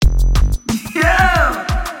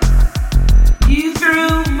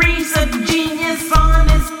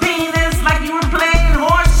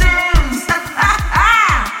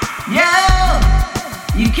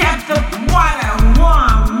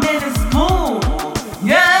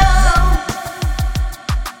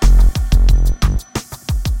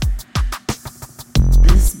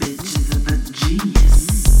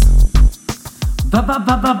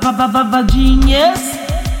Vagenius.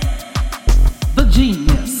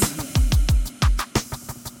 Vagenius.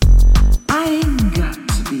 I ain't got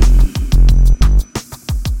to be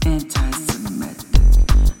anti-Semitic.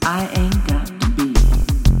 I ain't got to be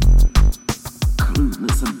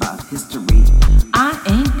clueless about history. I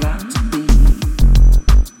ain't got to be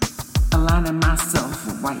aligning myself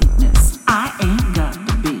with whiteness. I ain't got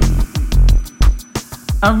to be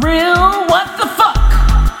a real what the fuck.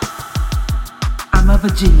 I'm a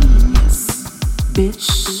Vagenius,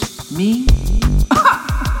 bitch, me.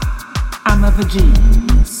 I'm a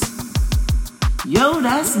Vagenius. Yo,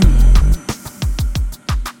 that's me.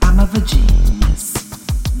 I'm a Vagenius.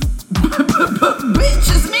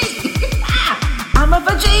 Bitch is me. I'm a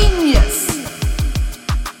Vagenius.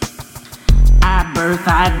 I birth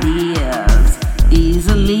ideas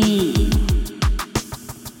easily.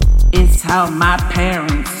 It's how my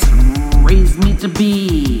parents raised me to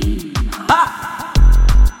be. Ha!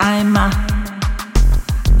 I'm a